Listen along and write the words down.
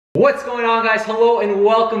What's going on, guys? Hello and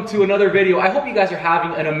welcome to another video. I hope you guys are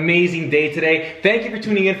having an amazing day today. Thank you for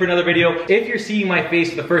tuning in for another video. If you're seeing my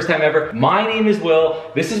face for the first time ever, my name is Will.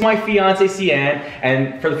 This is my fiance Cian,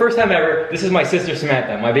 and for the first time ever, this is my sister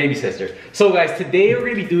Samantha, my baby sister. So guys, today we're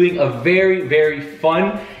gonna be doing a very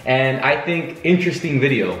fun and I think interesting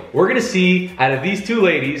video. We're gonna see out of these two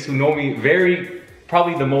ladies who know me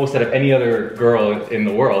probably the most out of any other girl in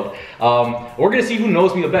the world. We're gonna see who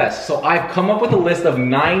knows me the best. So I've come up with a list of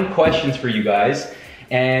 9 questions for you guys,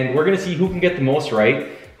 and we're gonna see who can get the most right.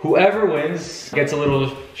 Whoever wins gets a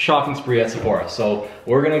little shopping spree at Sephora. So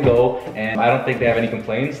we're gonna go, and I don't think they have any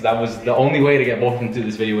complaints. That was the only way to get both of them to do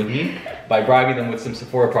this video with me, by bribing them with some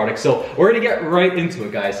Sephora products. So we're gonna get right into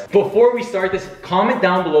it, guys. Before we start this, comment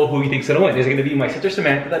down below who you think's gonna win. Is it gonna be my sister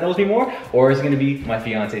Samantha that knows me more, or is it gonna be my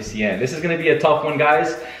fiance Cian? This is gonna be a tough one,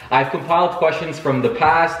 guys. I've compiled questions from the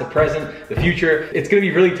past, the present, the future. It's gonna be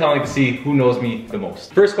really telling to see who knows me the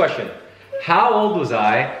most. First question, how old was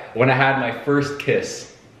I when I had my first kiss?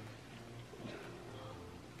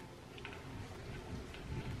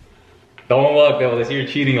 Don't look, Bill, they see you're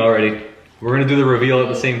cheating already. We're gonna do the reveal at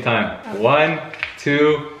the same time. 1,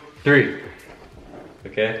 2, 3.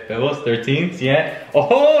 Okay, Bill's 13, Cian.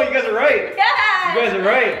 Oh, you guys are right. Yeah. You guys are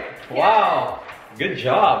right. Wow, good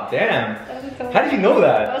job, damn. How did you know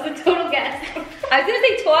that? That was a total guess. I was gonna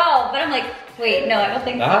say 12, but I'm like, wait, no, I don't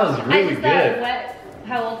think so. That was really good.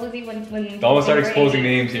 How old was he when Don't start exposing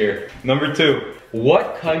names here. Number 2,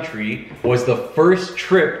 what country was the first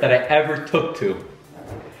trip that I ever took to?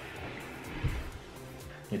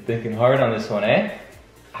 You're thinking hard on this one, eh?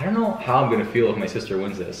 I don't know how I'm gonna feel if my sister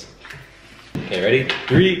wins this. Okay, ready?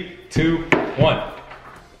 3, 2, 1.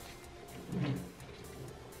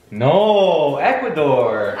 No,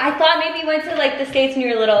 Ecuador. I thought maybe you went to like the States when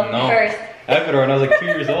you were little first. Ecuador when I was like 2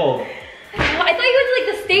 years old. I thought you went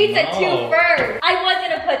to like the States at 2 first. I was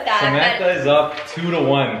gonna put that. Samantha is up 2 to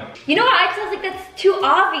 1. You know what? I was like, that's too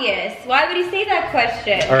obvious. Why would he say that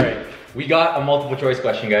question? All right, we got a multiple choice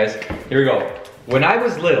question, guys. Here we go. When I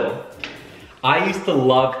was little, I used to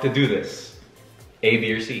love to do this. A,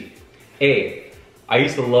 B, or C. A, I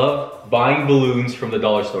used to love buying balloons from the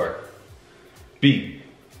dollar store. B,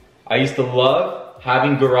 I used to love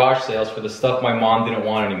having garage sales for the stuff my mom didn't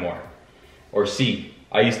want anymore. Or C,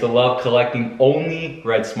 I used to love collecting only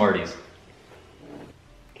red Smarties.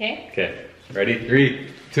 Okay. Okay, ready? 3,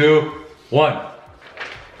 2, 1.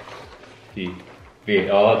 B. B.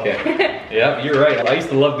 Oh, okay. Yep, you're right. I used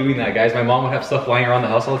to love doing that, guys. My mom would have stuff lying around the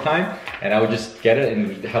house all the time, and I would just get it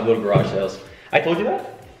and have little garage sales. I told you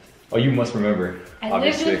that? Oh, you must remember. I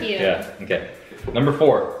lived with you. Yeah, okay. Number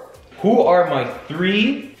 4. Who are my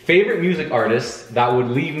 3 favorite music artists that would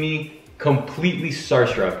leave me completely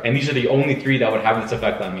starstruck? And these are the only 3 that would have this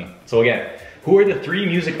effect on me. So again, who are the 3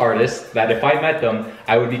 music artists that if I met them,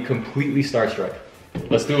 I would be completely starstruck?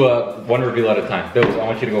 Let's do one reveal at a time. Bills, I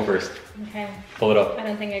want you to go first. Okay. Pull it up. I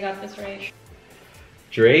don't think I got this right.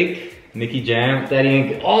 Drake, Nicki Jam, Daddy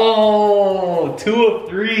Yankee. Oh, 2 of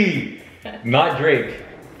 3. Not Drake.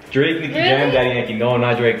 Drake, Nicki Jam, Daddy Yankee. No,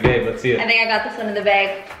 not Drake. Babe, let's see it. I think I got this one in the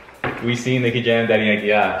bag. We seen Nicki Jam, Daddy Yankee.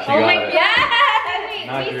 Yeah, she got it. Oh my god!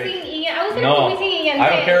 Not We Drake. sing Ian. I was gonna say we sing Ian. I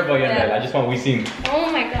don't care about Yen. I just want We Seen.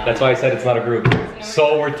 Oh my god. That's why I said it's not a group.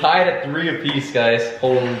 So we're tied at 3 apiece, guys.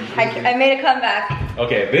 Holy. I made a comeback.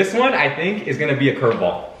 Okay, this one I think is gonna be a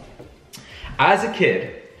curveball. As a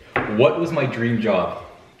kid, what was my dream job?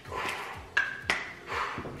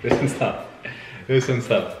 This one's tough. This one's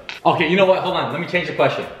tough. Okay, you know what? Hold on. Let me change the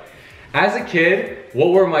question. As a kid,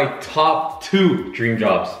 what were my top 2 dream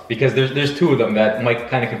jobs? Because there's 2 of them that might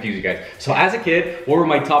kind of confuse you guys. So as a kid, what were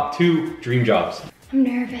my top 2 dream jobs? I'm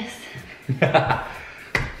nervous.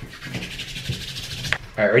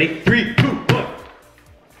 All right, ready? 3, 2, 1.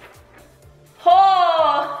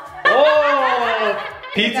 Oh! Oh!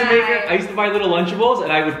 Pizza maker. I used to buy little Lunchables,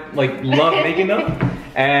 and I would like love making them.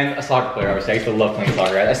 And a soccer player, obviously. I used to love playing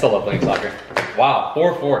soccer. I still love playing soccer. Wow,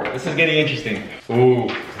 4-4. This is getting interesting. Ooh,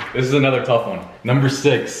 this is another tough one. Number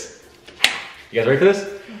 6. You guys ready for this?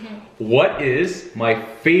 Mm-hmm. What is my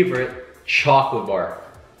favorite chocolate bar?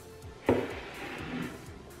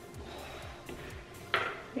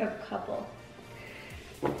 You have a couple.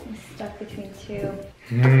 I'm stuck between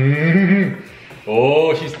 2.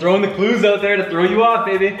 Oh, she's throwing the clues out there to throw you off,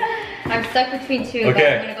 baby. I'm stuck between 2, okay. But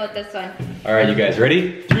I'm gonna go with this one. All right, you guys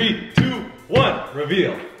ready? 3, 2, 1,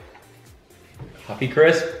 reveal. Coffee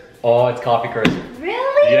Crisp? Oh, it's Coffee Crisp.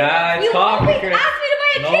 Really? Yeah, it's Coffee Crisp. You always asked me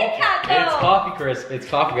to buy a Kit Kat, though. It's Coffee Crisp. It's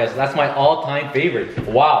Coffee Crisp. That's my all-time favorite.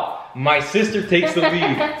 Wow, my sister takes the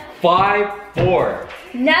lead. 5-4.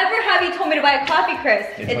 Never have you told me to buy a Coffee Crisp.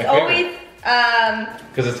 It's always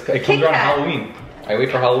because it comes around Halloween. I wait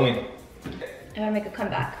for Halloween. I gotta make a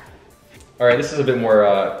comeback. All right, this is a bit more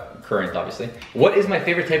current, obviously. What is my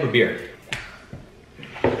favorite type of beer?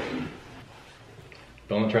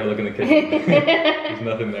 Don't try to look in the kitchen. There's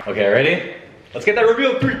nothing there. Okay, ready? Let's get that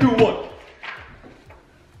reveal. 3, 2, 1.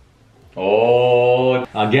 Oh,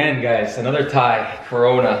 again, guys, another tie.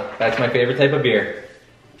 Corona. That's my favorite type of beer.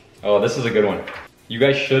 Oh, this is a good one. You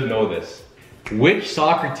guys should know this. Which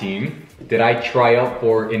soccer team did I try out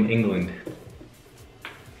for in England?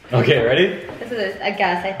 Okay, ready? This is a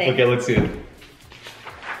guess, I think. Okay, let's see it.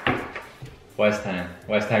 West Ham.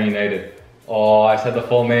 West Ham United. Oh, I said the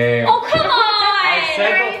full name. Oh, come on! I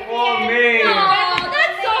said the full name. No,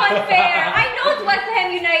 that's so unfair. I know it's West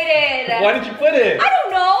Ham United. Why did you put it? I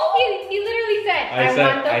don't know. He literally said, I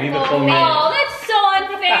said, want I need the full name. Oh, that's so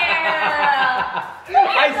unfair.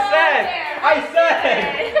 I said. I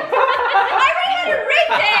already had it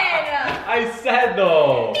written. I said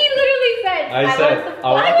though. He literally said, I said, want the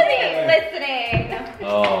full name. I wasn't even listening.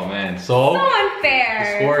 Oh man, so unfair. The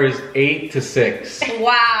score is 8-6.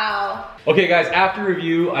 Wow. Okay guys, after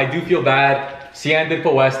review, I do feel bad. Sian did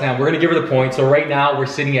put West Ham. We're gonna give her the point. So right now we're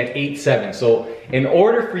sitting at 8-7. So in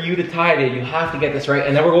order for you to tie it, you have to get this right,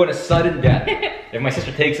 and then we're going to sudden death. If my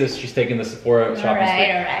sister takes this, she's taking the Sephora shopping stick,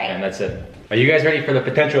 and that's it. Are you guys ready for the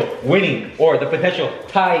potential winning or the potential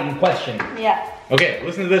tying question? Yeah. Okay,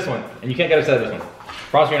 listen to this one, and you can't get upset at this one.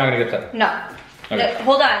 Promise me you're not gonna get upset. No. Okay.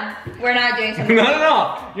 Hold on. We're not doing something.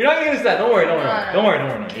 No. You're not gonna get upset. Don't worry. Don't worry.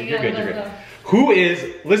 You're good. Who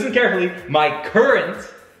is, listen carefully, my current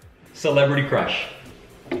celebrity crush?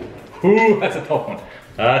 Who? That's a tough one.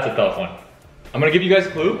 I'm gonna give you guys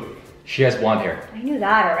a clue. She has blonde hair. I knew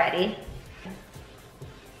that already.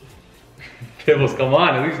 Pibbles, come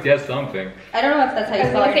on, at least guess something. I don't know if that's how you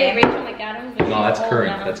spell her name. Rachel McAdams. No, that's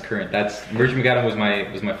current. That's Rachel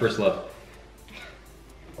McAdams was my first love.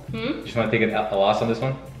 You just want to take a loss on this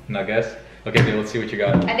one? Not guess? Okay, dude, let's see what you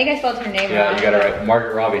got. I think I spelled her name wrong. Yeah, you got it right.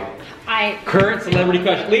 Margaret Robbie. Current celebrity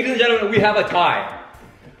crush. Ladies and gentlemen, we have a tie.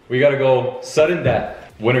 We gotta go sudden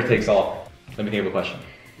death. Winner takes all. Let me think of a question.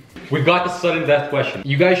 We've got the sudden death question.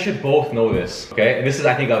 You guys should both know this, okay? And this is,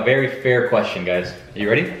 I think, a very fair question, guys. Are you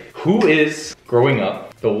ready? Who is, growing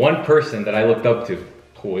up, the one person that I looked up to?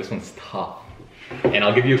 Oh, this one's tough. And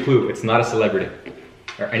I'll give you a clue. It's not a celebrity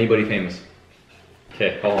or anybody famous.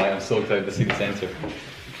 Okay, hold on. I'm so excited to see this answer.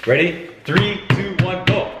 Ready? 3, 2, 1,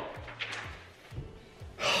 go.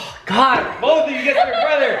 God, both of you get your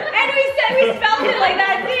brother. And we spelled it like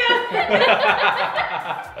that too.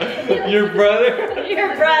 Your brother?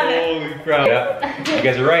 Your brother. Holy crap. Yeah, you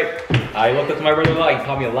guys are right. I looked up to my brother-in-law. He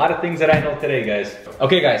taught me a lot of things that I know today, guys.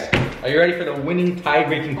 Okay, guys, are you ready for the winning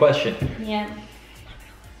tie-breaking question? Yeah.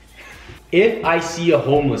 If I see a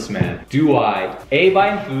homeless man, do I A,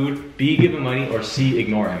 buy him food, B, give him money, or C,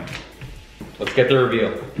 ignore him? Let's get the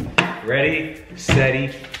reveal. Ready,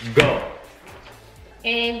 steady, go.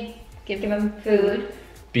 A, give him food.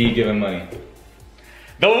 B, give him money.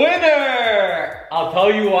 The winner! I'll tell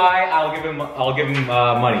you why I'll give him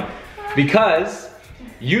money. Because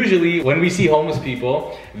usually when we see homeless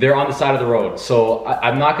people, they're on the side of the road. So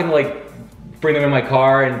I'm not gonna like bring them in my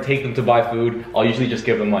car and take them to buy food. I'll usually just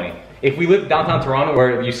give them money. If we live downtown Toronto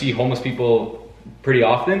where you see homeless people pretty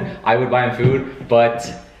often, I would buy him food, but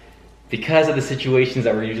because of the situations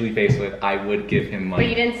that we're usually faced with, I would give him money. But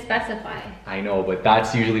you didn't specify. I know, but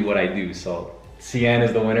that's usually what I do, so Sian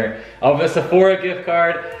is the winner of the Sephora gift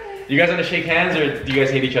card. You guys want to shake hands, or do you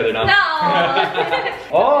guys hate each other now? No!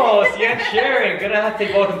 Oh, Sian's sharing. Gonna have to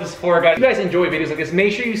take both of the Sephora, guys. If you guys enjoy videos like this,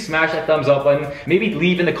 make sure you smash that thumbs up button. Maybe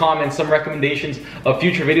leave in the comments some recommendations of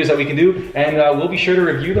future videos that we can do, and we'll be sure to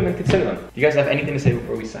review them and consider them. You guys have anything to say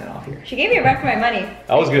before we sign off here? She gave me a run for my money.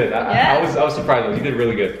 That was good. Yeah. I was surprised though. You did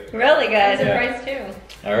really good. Really good. I'm surprised too.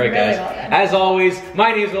 All right, Really guys. well done. As always,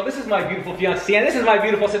 my name is Will. This is my beautiful fiance, Sian. This is my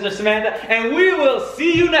beautiful sister, Samantha. And we will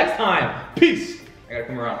see you next time. Peace. I gotta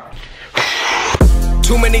come around.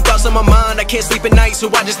 Too many thoughts on my mind, I can't sleep at night, so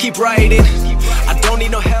I just keep writing. I don't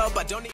need no help, I don't need